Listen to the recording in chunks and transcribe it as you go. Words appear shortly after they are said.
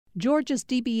Georgia's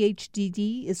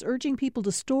DBHDD is urging people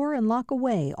to store and lock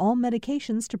away all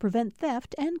medications to prevent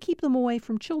theft and keep them away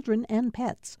from children and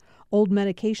pets. Old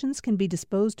medications can be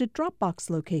disposed at Dropbox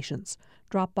locations.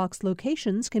 Dropbox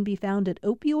locations can be found at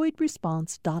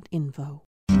opioidresponse.info.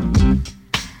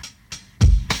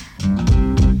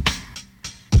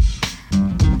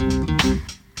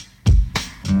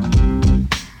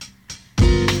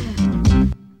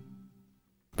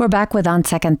 We're back with On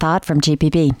Second Thought from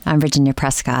GPB. I'm Virginia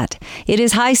Prescott. It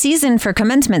is high season for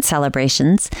commencement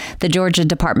celebrations. The Georgia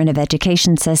Department of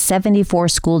Education says 74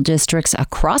 school districts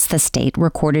across the state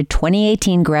recorded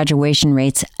 2018 graduation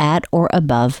rates at or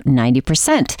above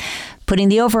 90%. Putting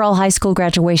the overall high school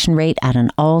graduation rate at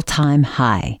an all-time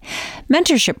high.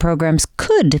 Mentorship programs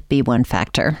could be one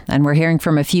factor, and we're hearing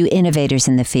from a few innovators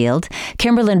in the field.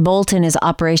 Kimberlyn Bolton is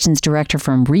Operations Director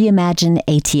from Reimagine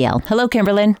ATL. Hello,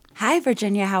 Kimberlyn. Hi,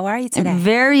 Virginia. How are you today?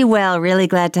 Very well. Really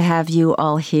glad to have you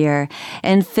all here.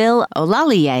 And Phil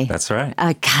Olaliye. That's right.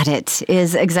 Got it.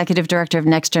 Is Executive Director of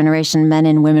Next Generation Men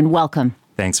and Women. Welcome.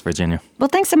 Thanks, Virginia. Well,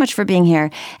 thanks so much for being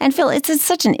here. And Phil, it's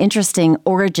such an interesting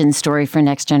origin story for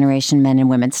Next Generation Men and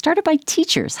Women. Started by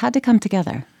teachers. How'd it come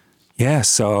together? Yeah,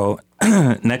 so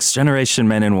Next Generation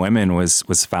Men and Women was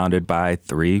founded by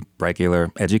three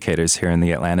regular educators here in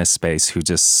the Atlanta space who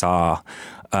just saw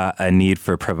a need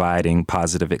for providing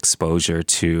positive exposure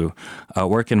to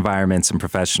work environments and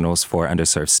professionals for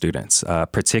underserved students,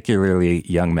 particularly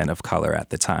young men of color at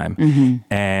the time.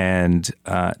 Mm-hmm. And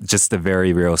just the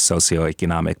very real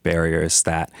socioeconomic barriers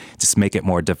that just make it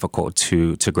more difficult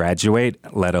to graduate,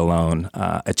 let alone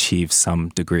achieve some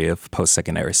degree of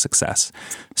post-secondary success.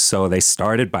 So they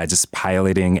started by just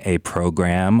piloting a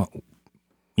program,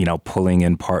 pulling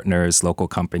in partners, local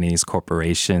companies,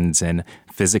 corporations, and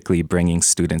physically bringing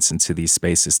students into these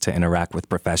spaces to interact with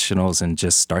professionals and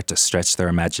just start to stretch their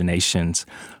imaginations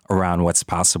around what's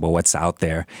possible, what's out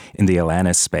there in the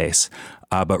Atlanta space,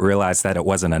 but realized that it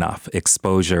wasn't enough.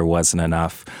 Exposure wasn't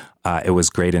enough. It was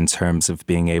great in terms of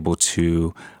being able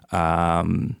to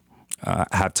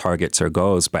have targets or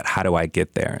goals, but how do I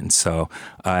get there? And so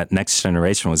Next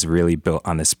Generation was really built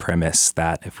on this premise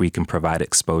that if we can provide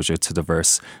exposure to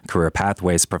diverse career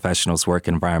pathways, professionals, work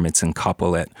environments, and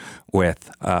couple it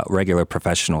with regular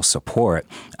professional support,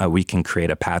 we can create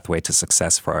a pathway to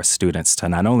success for our students to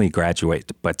not only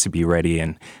graduate, but to be ready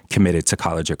and committed to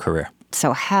college or career.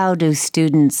 So how do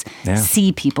students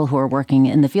see people who are working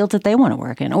in the fields that they want to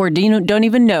work in, or don't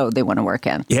even know they want to work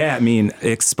in? Yeah, I mean,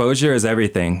 exposure is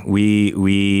everything.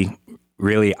 We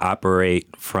really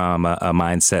operate from a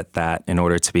mindset that in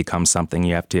order to become something,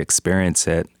 you have to experience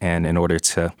it. And in order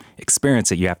to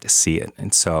experience it, you have to see it.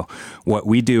 And so what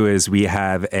we do is we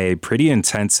have a pretty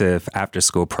intensive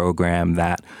after-school program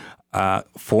that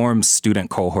forms student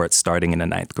cohorts starting in the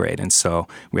ninth grade. And so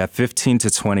we have 15 to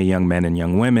 20 young men and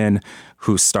young women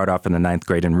who start off in the ninth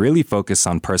grade and really focus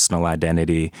on personal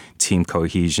identity, team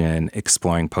cohesion,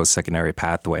 exploring post-secondary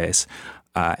pathways.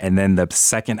 And then the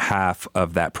second half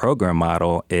of that program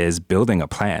model is building a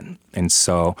plan. And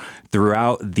so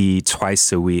throughout the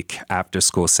twice a week after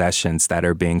school sessions that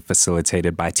are being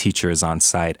facilitated by teachers on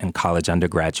site and college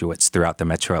undergraduates throughout the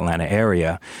metro Atlanta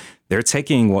area, they're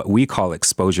taking what we call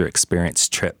exposure experience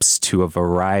trips to a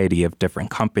variety of different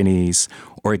companies,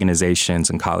 organizations,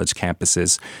 and college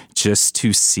campuses just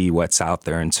to see what's out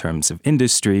there in terms of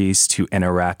industries, to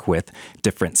interact with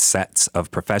different sets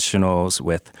of professionals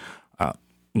with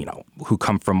who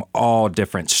come from all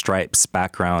different stripes,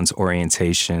 backgrounds,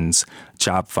 orientations,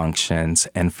 job functions.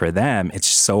 And for them, it's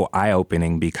so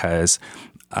eye-opening because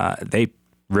they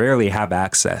rarely have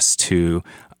access to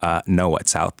know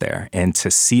what's out there. And to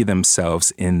see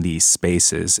themselves in these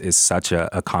spaces is such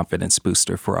a confidence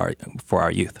booster for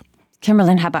our youth.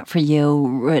 Kimberlyn, how about for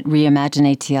you at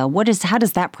Reimagine ATL? How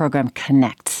does that program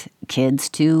connect kids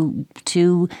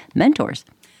to mentors?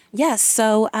 Yes.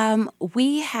 So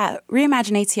Reimagine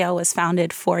ATL was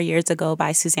founded 4 years ago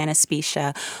by Susanna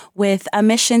Specia with a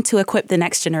mission to equip the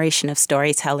next generation of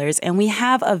storytellers. And we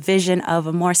have a vision of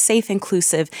a more safe,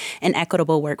 inclusive, and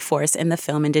equitable workforce in the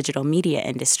film and digital media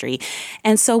industry.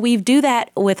 And so we do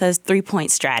that with a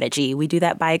 3-point strategy. We do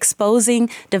that by exposing,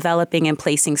 developing, and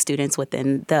placing students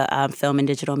within the film and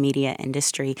digital media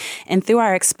industry. And through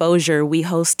our exposure, we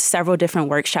host several different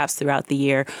workshops throughout the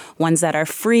year, ones that are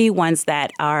free, ones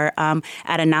that are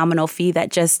at a nominal fee that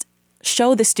just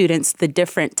show the students the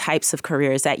different types of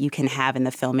careers that you can have in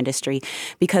the film industry.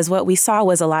 Because what we saw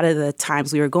was a lot of the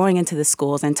times we were going into the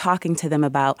schools and talking to them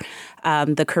about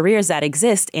the careers that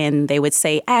exist, and they would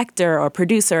say actor or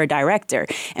producer or director.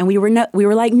 And we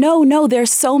were like, no,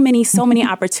 there's so many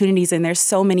opportunities, and there's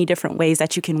so many different ways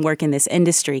that you can work in this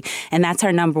industry. And that's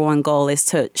our number one goal, is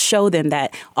to show them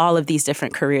that all of these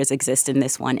different careers exist in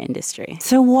this one industry.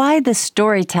 So why the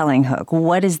storytelling hook?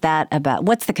 What is that about?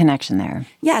 What's the connection there?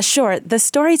 Yeah, sure. The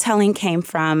storytelling came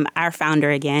from our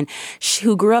founder again,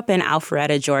 who grew up in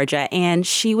Alpharetta, Georgia, and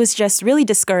she was just really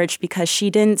discouraged because she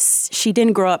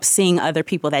didn't grow up seeing other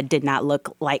people that did not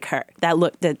look like her,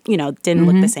 didn't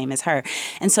look the same as her.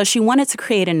 And so she wanted to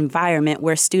create an environment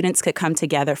where students could come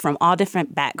together from all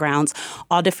different backgrounds,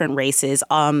 all different races,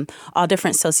 all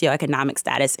different socioeconomic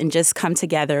status, and just come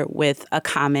together with a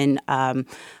common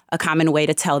way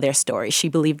to tell their story. She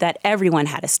believed that everyone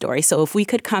had a story. So if we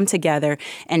could come together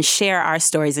and share our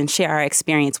stories and share our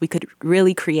experience, we could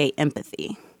really create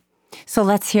empathy. So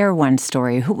let's hear one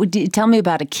story. Tell me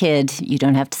about a kid. You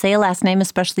don't have to say a last name,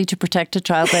 especially to protect a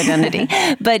child's identity.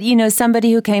 But,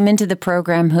 somebody who came into the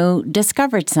program who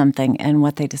discovered something and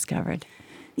what they discovered.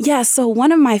 Yeah, so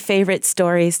one of my favorite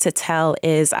stories to tell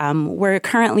is we're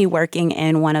currently working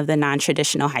in one of the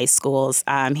non-traditional high schools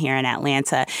here in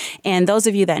Atlanta. And those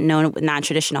of you that know what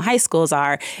non-traditional high schools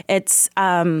are, it's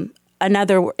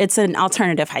an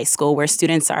alternative high school where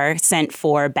students are sent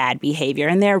for bad behavior,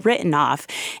 and they're written off,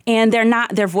 and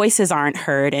their voices aren't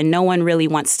heard, and no one really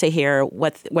wants to hear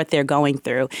what they're going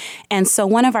through. And so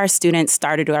one of our students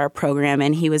started our program,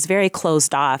 and he was very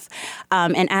closed off.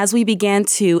 And as we began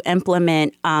to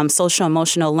implement social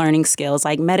emotional learning skills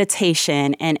like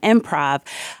meditation and improv,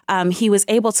 he was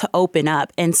able to open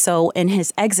up. And so in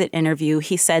his exit interview,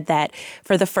 he said that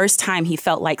for the first time, he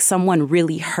felt like someone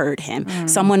really heard him.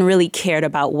 Someone really cared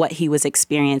about what he was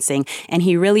experiencing. And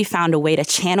he really found a way to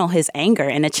channel his anger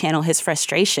and to channel his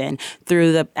frustration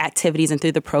through the activities and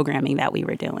through the programming that we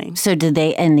were doing. So did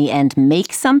they, in the end,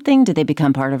 make something? Did they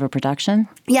become part of a production?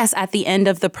 Yes. At the end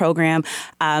of the program,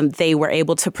 they were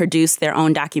able to produce their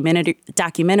own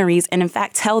documentaries and, in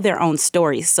fact, tell their own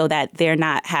stories so that they're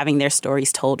not having their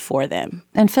stories told for them.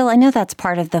 And Phil, I know that's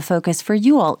part of the focus for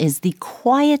you all is the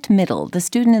quiet middle, the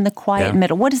student in the quiet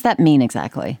middle. What does that mean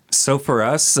exactly? So for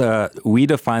us, we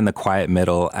define the quiet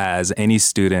middle as any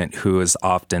student who is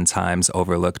oftentimes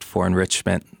overlooked for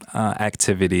enrichment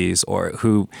activities, or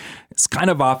who is kind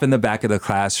of off in the back of the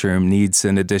classroom, needs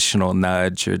an additional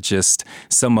nudge or just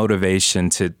some motivation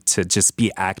to just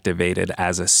be activated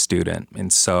as a student.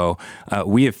 And so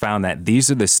we have found that these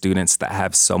are the students that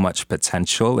have so much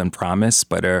potential and promise,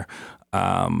 but are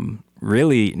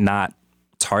really not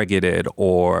targeted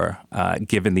or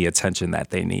given the attention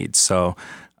that they need. So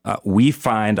we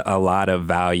find a lot of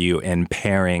value in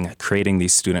creating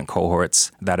these student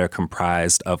cohorts that are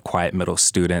comprised of quiet middle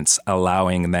students,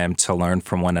 allowing them to learn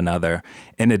from one another,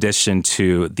 in addition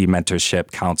to the mentorship,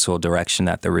 counsel, direction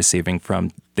that they're receiving from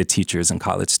the teachers and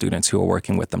college students who are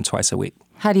working with them twice a week.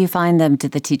 How do you find them?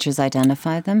 Did the teachers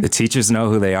identify them? The teachers know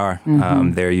who they are.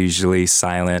 Mm-hmm. They're usually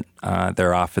silent.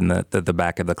 They're off in the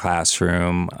back of the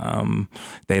classroom.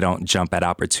 They don't jump at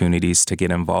opportunities to get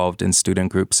involved in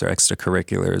student groups or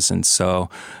extracurriculars. And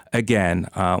so, again,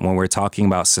 when we're talking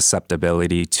about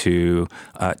susceptibility to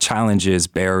challenges,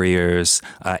 barriers,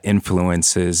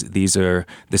 influences, these are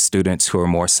the students who are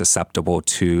more susceptible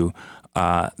to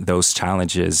those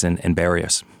challenges and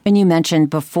barriers. And you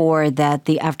mentioned before that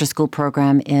the after-school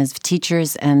program is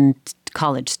teachers and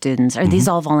college students. Are these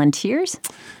all volunteers?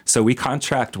 So we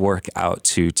contract work out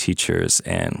to teachers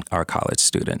and our college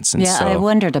students. And I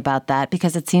wondered about that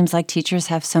because it seems like teachers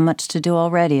have so much to do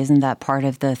already. Isn't that part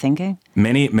of the thinking?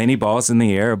 Many balls in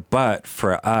the air, but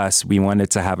for us, we wanted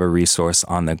to have a resource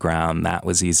on the ground that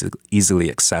was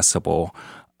easily accessible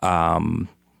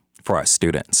for our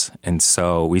students. And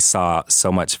so we saw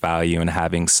so much value in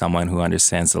having someone who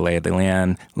understands the lay of the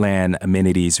land,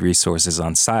 amenities, resources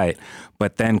on site,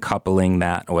 but then coupling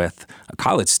that with a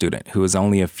college student who is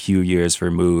only a few years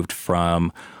removed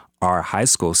from our high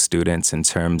school students in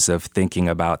terms of thinking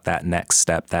about that next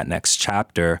step, that next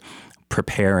chapter,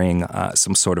 preparing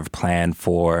some sort of plan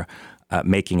for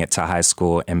making it to high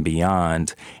school and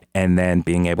beyond, and then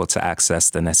being able to access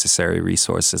the necessary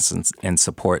resources and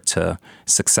support to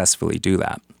successfully do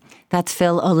that. That's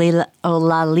Phil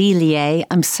Olalilier.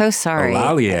 I'm so sorry.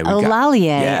 Olallier.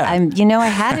 Yeah. I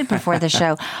had it before the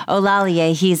show.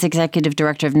 Olallier, he's Executive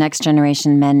Director of Next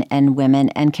Generation Men and Women,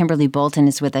 and Kimberly Bolton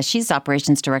is with us. She's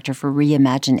Operations Director for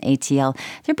Reimagine ATL.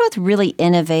 They're both really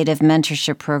innovative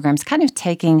mentorship programs, kind of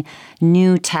taking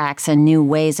new tacks and new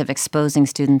ways of exposing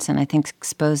students, and I think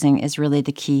exposing is really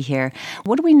the key here.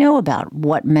 What do we know about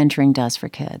what mentoring does for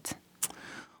kids?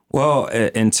 Well,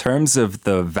 in terms of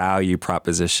the value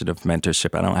proposition of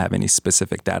mentorship, I don't have any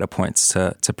specific data points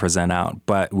to present out,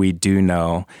 but we do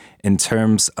know in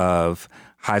terms of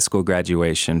high school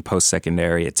graduation,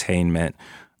 post-secondary attainment,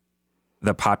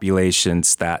 the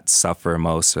populations that suffer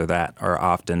most or that are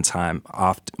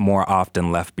more often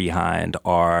left behind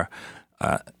are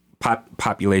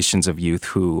populations of youth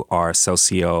who are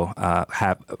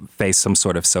face some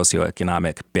sort of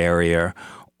socioeconomic barrier,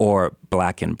 or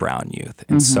Black and brown youth.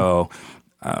 And so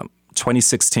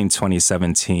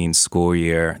 2016-2017 school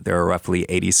year, there were roughly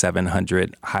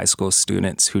 8,700 high school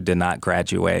students who did not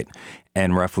graduate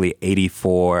and roughly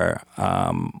 84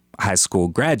 high school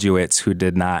graduates who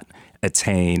did not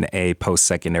attain a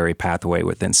post-secondary pathway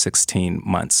within 16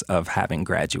 months of having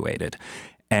graduated.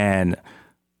 And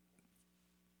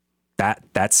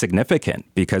that's significant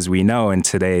because we know in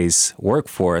today's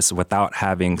workforce, without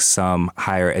having some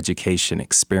higher education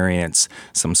experience,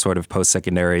 some sort of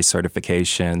post-secondary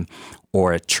certification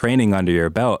or training under your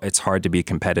belt, it's hard to be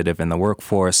competitive in the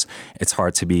workforce. It's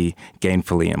hard to be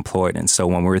gainfully employed. And so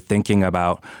when we're thinking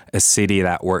about a city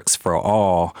that works for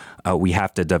all, we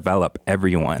have to develop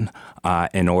everyone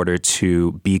in order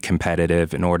to be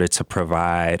competitive, in order to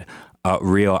provide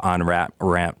real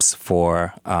on-ramps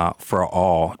for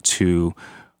all to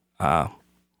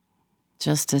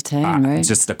just attain, right?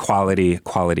 Just a quality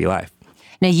life.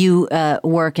 Now, you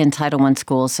work in Title I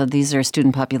schools, so these are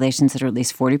student populations that are at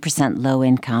least 40% low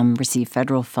income, receive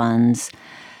federal funds.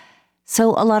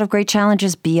 So a lot of great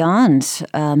challenges beyond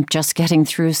just getting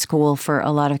through school for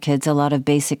a lot of kids, a lot of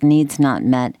basic needs not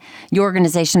met. Your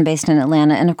organization based in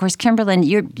Atlanta, and of course, Kimberlyn,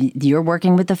 you're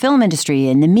working with the film industry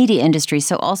and the media industry,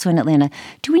 so also in Atlanta.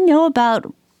 Do we know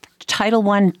about Title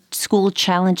I school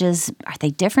challenges? Are they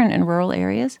different in rural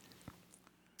areas?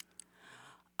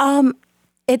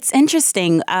 It's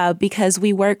interesting because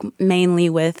we work mainly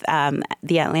with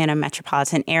the Atlanta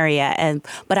metropolitan area,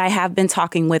 but I have been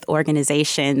talking with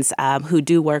organizations who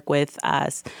do work with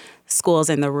schools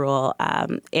in the rural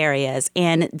areas,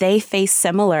 and they face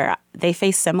similar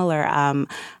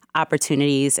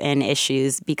opportunities and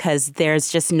issues because there's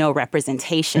just no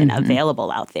representation available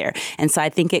out there. And so I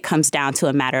think it comes down to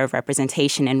a matter of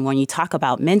representation. And when you talk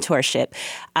about mentorship,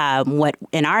 what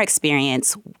in our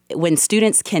experience, when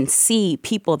students can see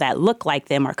people that look like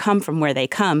them or come from where they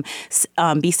come,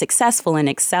 be successful and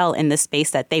excel in the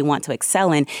space that they want to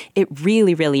excel in, it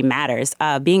really, really matters.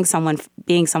 Being someone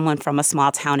from a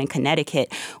small town in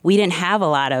Connecticut, we didn't have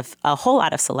a whole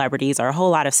lot of celebrities or a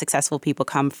whole lot of successful people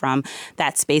come from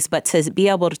that space. But to be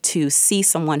able to see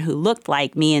someone who looked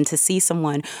like me and to see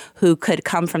someone who could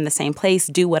come from the same place,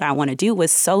 do what I want to do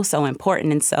was so, so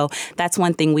important. And so that's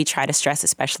one thing we try to stress,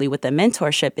 especially with the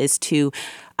mentorship, is to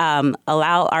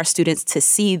allow our students to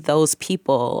see those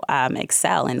people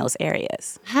excel in those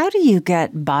areas. How do you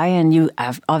get buy-in? You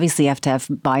obviously have to have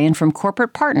buy-in from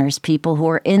corporate partners, people who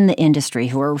are in the industry,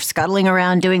 who are scuttling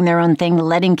around doing their own thing,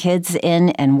 letting kids in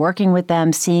and working with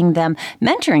them, seeing them,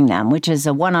 mentoring them, which is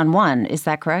a one-on-one. Is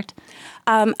that correct?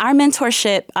 Our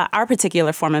mentorship, our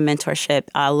particular form of mentorship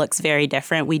looks very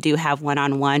different. We do have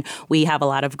one-on-one. We have a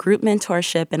lot of group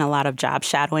mentorship and a lot of job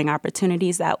shadowing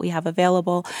opportunities that we have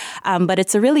available. But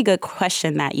it's a really good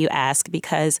question that you ask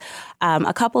because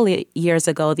a couple of years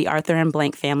ago, the Arthur M.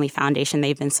 Blank Family Foundation,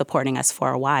 they've been supporting us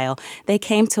for a while. They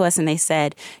came to us and they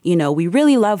said, we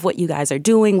really love what you guys are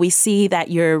doing. We see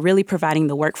that you're really providing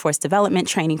the workforce development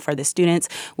training for the students.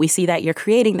 We see that you're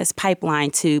creating this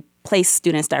pipeline to place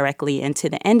students directly into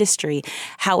the industry.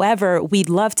 However, we'd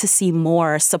love to see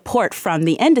more support from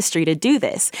the industry to do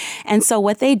this. And so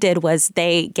what they did was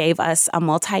they gave us a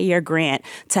multi-year grant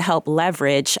to help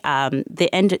leverage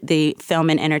the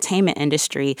film and entertainment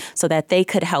industry so that they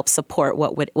could help support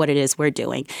what it is we're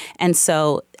doing. And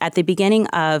so at the beginning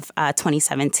of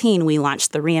 2017, we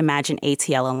launched the Reimagine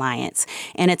ATL Alliance.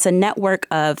 And it's a network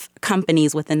of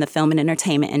companies within the film and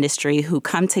entertainment industry who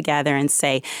come together and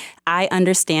say, I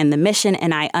understand in the mission,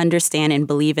 and I understand and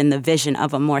believe in the vision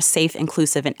of a more safe,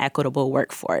 inclusive, and equitable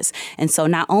workforce. And so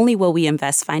not only will we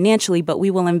invest financially, but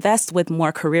we will invest with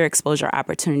more career exposure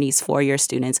opportunities for your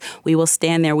students. We will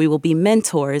stand there. We will be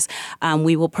mentors.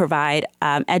 We will provide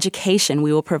education.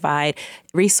 We will provide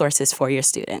resources for your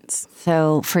students.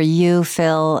 So for you,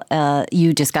 Phil,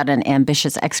 you just got an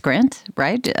ambitious X grant,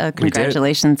 right?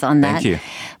 Congratulations on that. Thank you.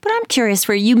 But I'm curious,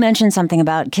 where you mentioned something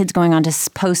about kids going on to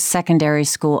post-secondary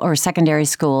school or secondary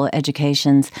school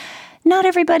educations. Not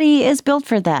everybody is built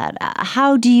for that.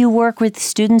 How do you work with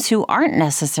students who aren't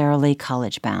necessarily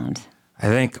college-bound? I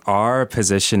think our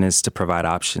position is to provide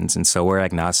options, and so we're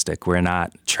agnostic. We're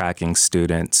not tracking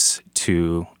students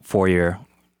to four-year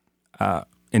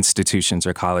institutions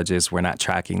or colleges. We're not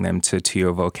tracking them to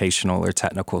two-year vocational or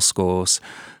technical schools.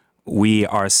 We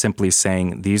are simply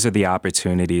saying these are the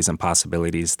opportunities and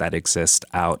possibilities that exist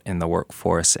out in the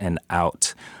workforce and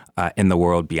out in the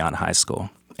world beyond high school,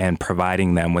 and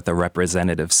providing them with a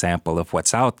representative sample of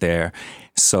what's out there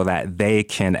so that they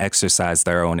can exercise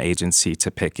their own agency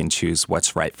to pick and choose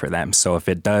what's right for them. So if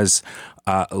it does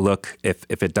look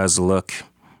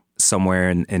somewhere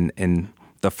in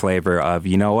the flavor of,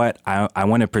 you know what, I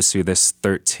want to pursue this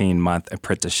 13-month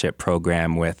apprenticeship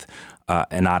program with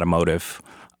an automotive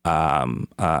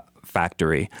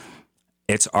factory,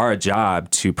 it's our job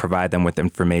to provide them with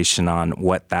information on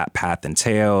what that path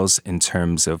entails in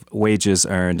terms of wages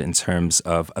earned, in terms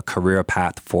of a career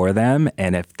path for them.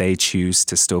 And if they choose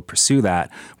to still pursue that,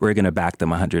 we're going to back them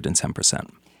 110%. I'm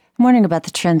wondering about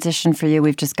the transition for you.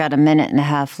 We've just got a minute and a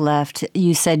half left.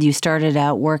 You said you started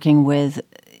out working with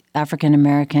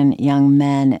African-American young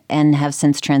men and have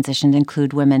since transitioned to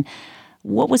include women.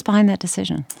 What was behind that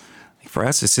decision? For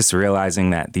us, it's just realizing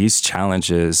that these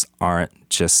challenges aren't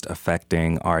just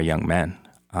affecting our young men.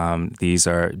 These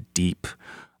are deep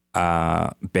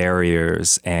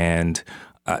barriers and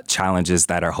challenges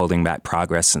that are holding back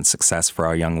progress and success for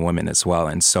our young women as well.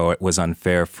 And so it was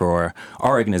unfair for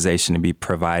our organization to be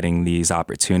providing these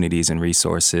opportunities and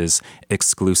resources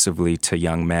exclusively to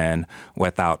young men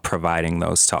without providing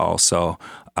those to also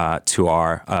to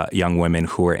our young women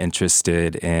who are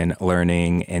interested in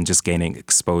learning and just gaining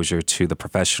exposure to the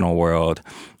professional world,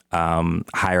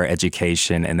 higher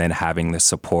education, and then having the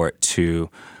support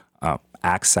to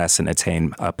access and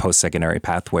attain a post-secondary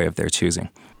pathway of their choosing.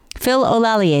 Phil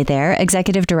Olalier there,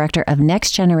 Executive Director of Next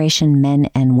Generation Men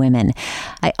and Women.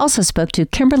 I also spoke to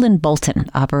Kimberlyn Bolton,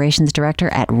 Operations Director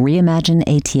at Reimagine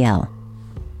ATL.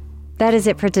 That is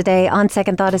it for today. On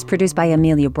Second Thought is produced by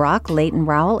Amelia Brock, Leighton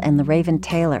Rowell, and LaRaven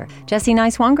Taylor. Jesse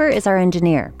Neiswanger is our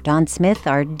engineer. Don Smith,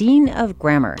 our Dean of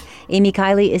Grammar. Amy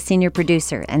Kiley is senior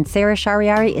producer, and Sarah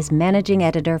Shariari is managing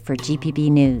editor for GPB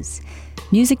News.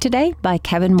 Music today by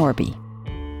Kevin Morby.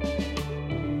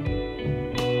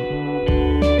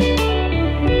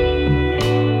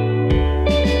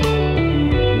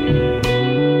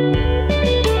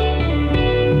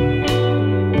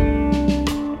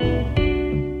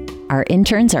 Our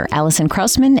interns are Allison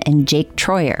Krausman and Jake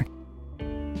Troyer.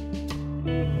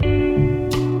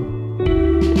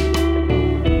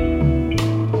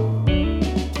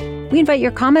 We invite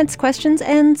your comments, questions,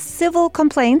 and civil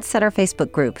complaints at our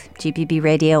Facebook group, GPB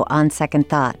Radio On Second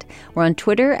Thought. We're on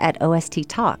Twitter at OST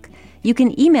Talk. You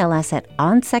can email us at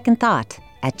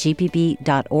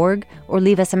onsecondthought@gpb.org or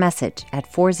leave us a message at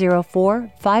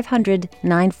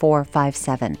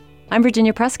 404-500-9457. I'm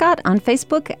Virginia Prescott on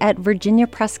Facebook at Virginia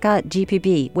Prescott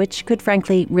GPB, which could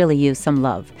frankly really use some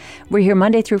love. We're here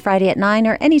Monday through Friday at 9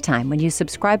 or anytime when you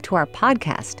subscribe to our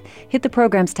podcast. Hit the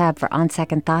Programs tab for On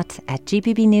Second Thought at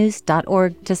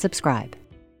gpbnews.org to subscribe.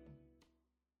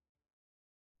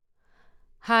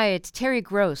 Hi, it's Terry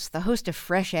Gross, the host of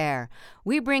Fresh Air.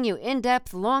 We bring you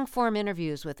in-depth, long-form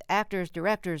interviews with actors,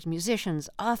 directors, musicians,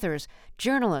 authors,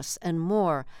 journalists, and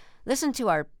more. Listen to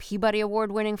our Peabody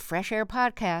Award-winning Fresh Air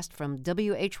podcast from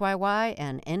WHYY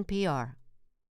and NPR.